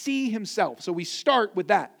you to see Himself. So we start with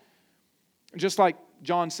that. Just like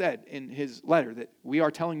John said in his letter, that we are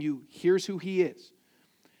telling you, here's who He is.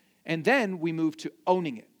 And then we move to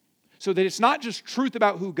owning it. So that it's not just truth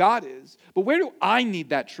about who God is, but where do I need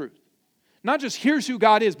that truth? Not just here's who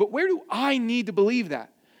God is, but where do I need to believe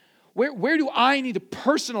that? Where do I need to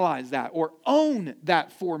personalize that or own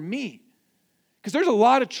that for me? Because there's a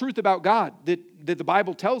lot of truth about God that the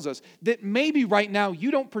Bible tells us that maybe right now you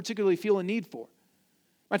don't particularly feel a need for.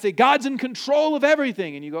 I'd say God's in control of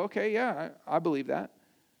everything. And you go, okay, yeah, I believe that.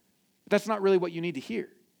 But that's not really what you need to hear.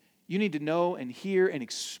 You need to know and hear and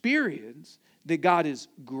experience that God is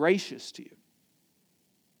gracious to you.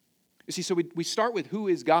 You see, so we start with who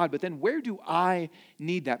is God, but then where do I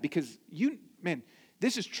need that? Because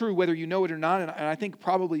this is true whether you know it or not, and I think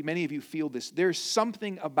probably many of you feel this. There's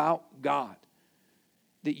something about God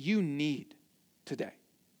that you need today.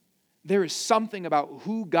 There is something about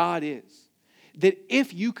who God is that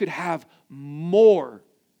if you could have more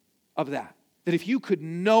of that if you could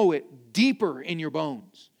know it deeper in your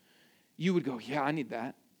bones, you would go, yeah, I need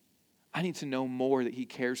that. I need to know more that He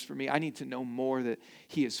cares for me. I need to know more that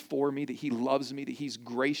He is for me, that He loves me, that He's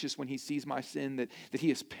gracious when He sees my sin, that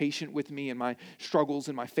He is patient with me and my struggles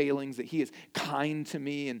and my failings, that He is kind to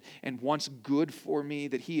me and wants good for me,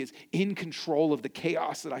 that He is in control of the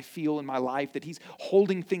chaos that I feel in my life, that He's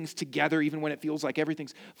holding things together even when it feels like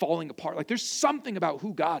everything's falling apart. Like there's something about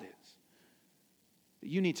who God is that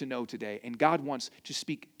you need to know today, and God wants to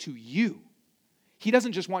speak to you. He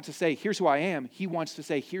doesn't just want to say, here's who I am. He wants to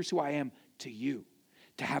say, here's who I am to you.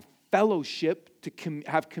 To have fellowship, to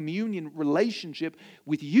have communion, relationship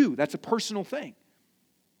with you. That's a personal thing.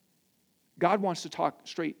 God wants to talk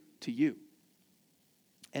straight to you.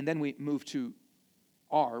 And then we move to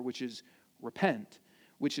R, which is repent,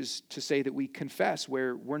 which is to say that we confess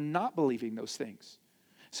where we're not believing those things.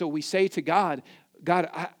 So we say to God,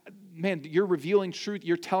 man, you're revealing truth.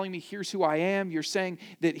 You're telling me here's who I am. You're saying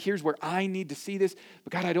that here's where I need to see this.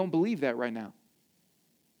 But God, I don't believe that right now.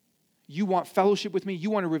 You want fellowship with me.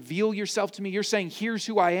 You want to reveal yourself to me. You're saying here's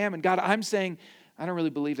who I am. And God, I'm saying I don't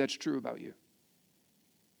really believe that's true about you.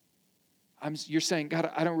 You're saying,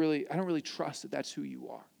 God, I don't really trust that that's who you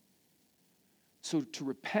are. So to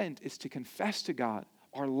repent is to confess to God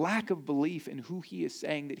our lack of belief in who He is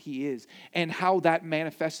saying that He is and how that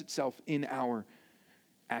manifests itself in our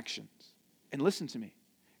actions. And listen to me.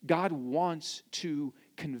 God wants to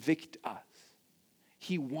convict us.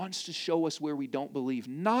 He wants to show us where we don't believe,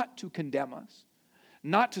 not to condemn us,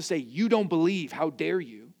 not to say, you don't believe, how dare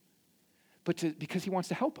you, but because He wants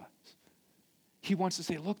to help us. He wants to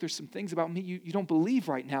say, look, there's some things about me you don't believe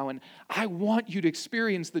right now, and I want you to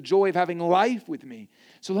experience the joy of having life with me.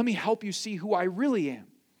 So let me help you see who I really am.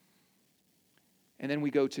 And then we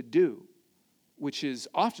go to do, which is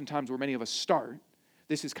oftentimes where many of us start.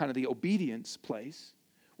 This is kind of the obedience place,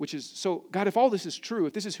 which is, so God, if all this is true,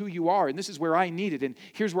 if this is who you are, and this is where I need it, and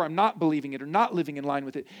here's where I'm not believing it or not living in line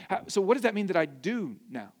with it, so what does that mean that I do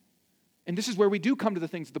now? And this is where we do come to the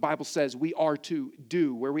things that the Bible says we are to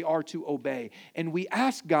do, where we are to obey. And we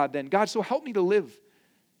ask God then, God, so help me to live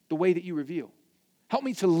the way that you reveal. Help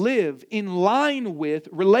me to live in line with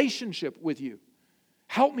relationship with you.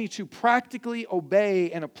 Help me to practically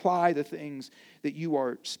obey and apply the things that you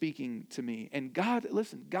are speaking to me. And God,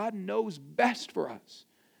 listen, God knows best for us.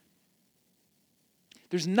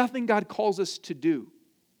 There's nothing God calls us to do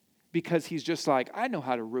because He's just like, I know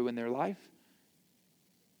how to ruin their life.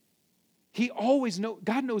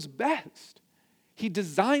 God knows best. He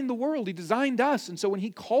designed the world. He designed us. And so when He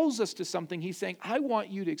calls us to something, He's saying, I want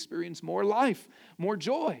you to experience more life, more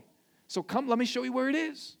joy. So come, let me show you where it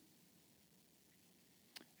is.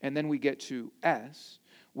 And then we get to S,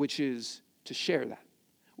 which is to share that,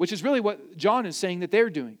 which is really what John is saying that they're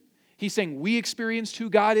doing. He's saying we experienced who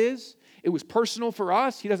God is. It was personal for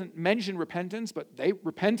us. He doesn't mention repentance, but they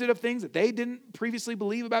repented of things that they didn't previously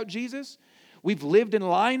believe about Jesus. We've lived in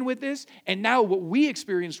line with this, and now what we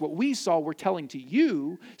experienced, what we saw, we're telling to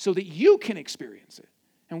you so that you can experience it.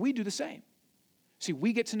 And we do the same. See,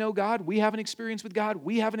 we get to know God. We have an experience with God.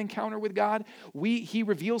 We have an encounter with God. He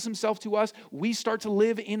reveals Himself to us. We start to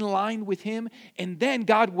live in line with Him. And then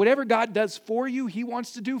God, whatever God does for you, He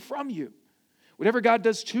wants to do from you. Whatever God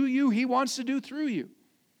does to you, He wants to do through you.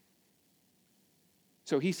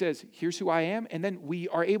 So He says, here's who I am. And then we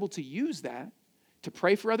are able to use that to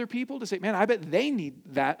pray for other people, to say, man, I bet they need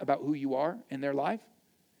that about who you are in their life.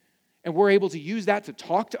 And we're able to use that to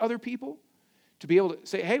talk to other people, to be able to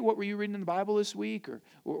say, hey, what were you reading in the Bible this week?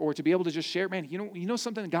 Or to be able to just share, man, you know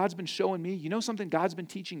something God's been showing me? You know something God's been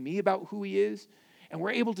teaching me about who He is? And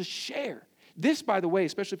we're able to share. This, by the way,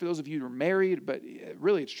 especially for those of you who are married, but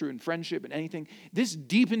really it's true in friendship and anything, this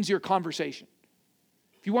deepens your conversation.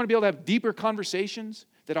 If you want to be able to have deeper conversations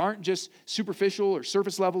that aren't just superficial or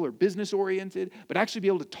surface level or business oriented, but actually be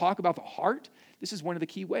able to talk about the heart, this is one of the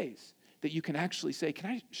key ways that you can actually say,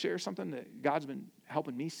 can I share something that God's been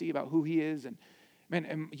helping me see about who He is? And man,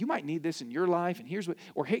 and you might need this in your life, and here's what,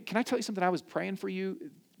 or hey, can I tell you something I was praying for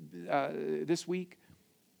you this week?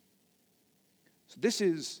 So this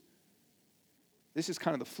is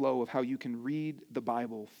kind of the flow of how you can read the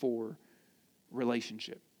Bible for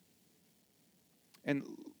relationship. And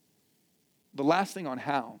the last thing on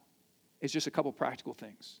how is just a couple practical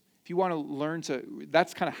things. If you want to learn to,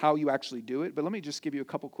 that's kind of how you actually do it. But let me just give you a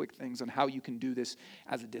couple quick things on how you can do this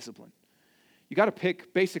as a discipline. You got to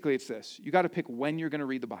pick, basically it's this. You got to pick when you're going to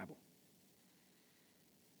read the Bible.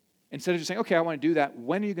 Instead of just saying, okay, I want to do that,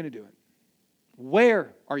 when are you going to do it?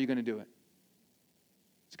 Where are you going to do it?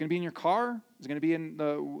 Is it going to be in your car? Is it going to be in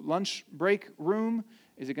the lunch break room?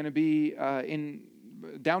 Is it going to be in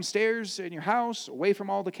downstairs in your house, away from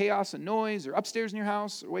all the chaos and noise, or upstairs in your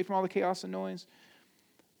house, away from all the chaos and noise?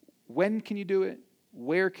 When can you do it?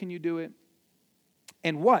 Where can you do it?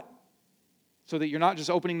 And what? So that you're not just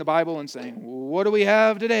opening the Bible and saying, what do we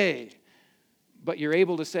have today? But you're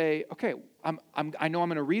able to say, okay, I know I'm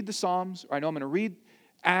going to read the Psalms, or I know I'm going to read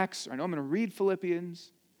Acts, or I know I'm going to read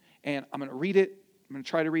Philippians, and I'm going to read it. I'm going to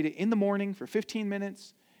try to read it in the morning for 15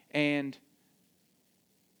 minutes, and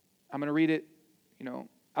I'm going to read it,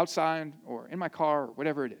 outside or in my car, or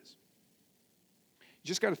whatever it is. You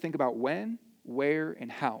just got to think about when, where,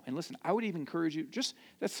 and how. And listen, I would even encourage you,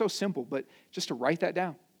 that's so simple, but just to write that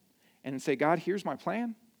down and then say, God, here's my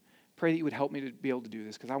plan. Pray that you would help me to be able to do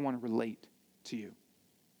this because I want to relate to you.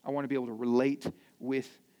 I want to be able to relate with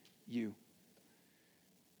you.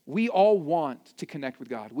 We all want to connect with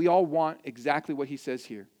God. We all want exactly what he says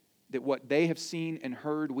here, that what they have seen and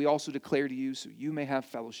heard, we also declare to you so you may have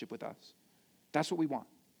fellowship with us. That's what we want.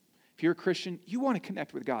 If you're a Christian, you want to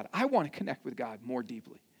connect with God. I want to connect with God more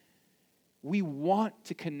deeply. We want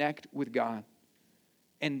to connect with God.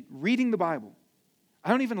 And reading the Bible,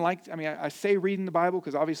 I say reading the Bible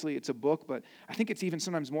because obviously it's a book, but I think it's even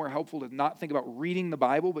sometimes more helpful to not think about reading the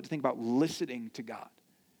Bible, but to think about listening to God.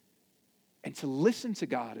 And to listen to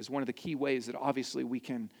God is one of the key ways that obviously we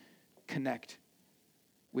can connect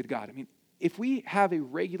with God. If we have a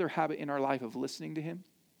regular habit in our life of listening to him,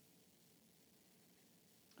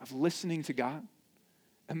 of listening to God,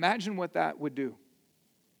 imagine what that would do.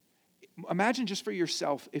 Imagine just for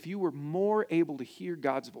yourself if you were more able to hear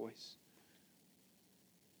God's voice.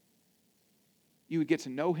 You would get to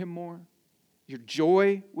know him more. Your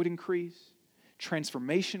joy would increase.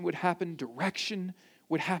 Transformation would happen. Direction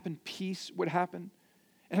would happen. Peace would happen.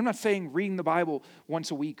 And I'm not saying reading the Bible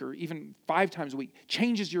once a week or even 5 times a week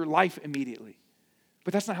changes your life immediately.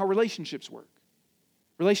 But that's not how relationships work.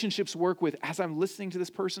 Relationships work with, as I'm listening to this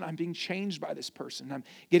person, I'm being changed by this person. I'm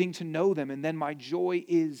getting to know them, and then my joy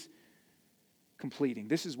is completing.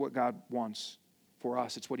 This is what God wants for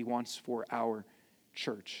us. It's what he wants for our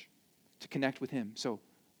church, to connect with him. So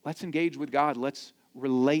let's engage with God. Let's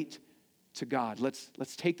relate to God. Let's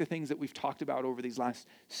take the things that we've talked about over these last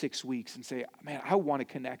 6 weeks and say, man, I want to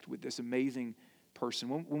connect with this amazing person.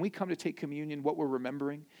 When we come to take communion, what we're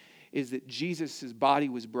remembering is that Jesus' body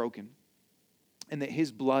was broken and that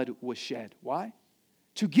his blood was shed. Why?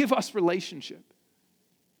 To give us relationship.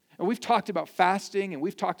 And we've talked about fasting, and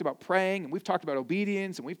we've talked about praying, and we've talked about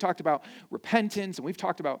obedience, and we've talked about repentance, and we've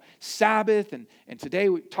talked about Sabbath, and today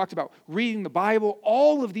we talked about reading the Bible.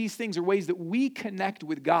 All of these things are ways that we connect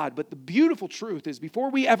with God. But the beautiful truth is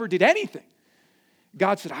before we ever did anything,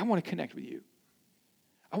 God said, I want to connect with you.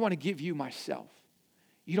 I want to give you myself.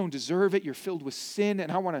 You don't deserve it. You're filled with sin,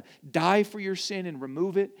 and I want to die for your sin and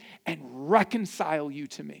remove it and reconcile you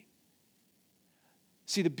to me.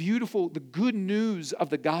 See, the good news of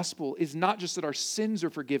the gospel is not just that our sins are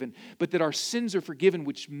forgiven, but that our sins are forgiven,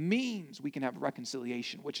 which means we can have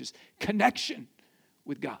reconciliation, which is connection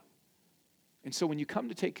with God. And so when you come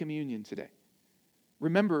to take communion today,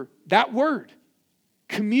 remember that word,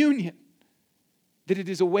 communion, that it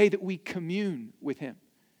is a way that we commune with him,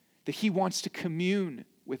 that he wants to commune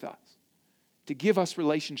with us, to give us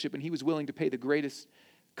relationship, and he was willing to pay the greatest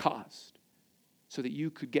cost so that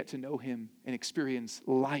you could get to know him and experience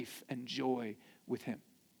life and joy with him.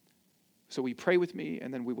 So we pray with me,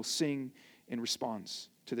 and then we will sing in response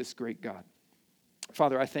to this great God.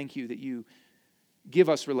 Father, I thank you that you give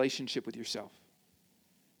us relationship with yourself,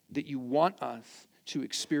 that you want us to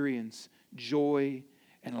experience joy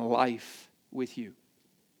and life with you.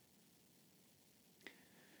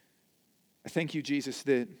 I thank you, Jesus,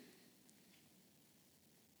 that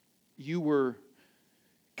you were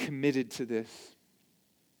committed to this.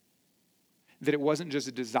 That it wasn't just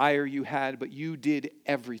a desire you had, but you did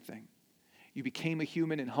everything. You became a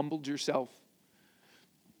human and humbled yourself.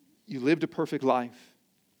 You lived a perfect life.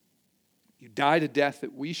 You died a death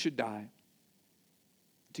that we should die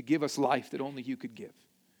to give us life that only you could give.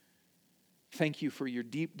 Thank you for your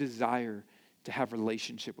deep desire to have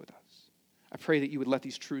relationship with us. I pray that you would let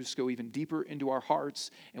these truths go even deeper into our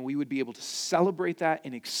hearts, and we would be able to celebrate that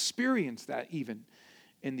and experience that even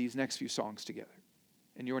in these next few songs together.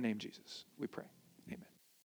 In your name, Jesus, we pray.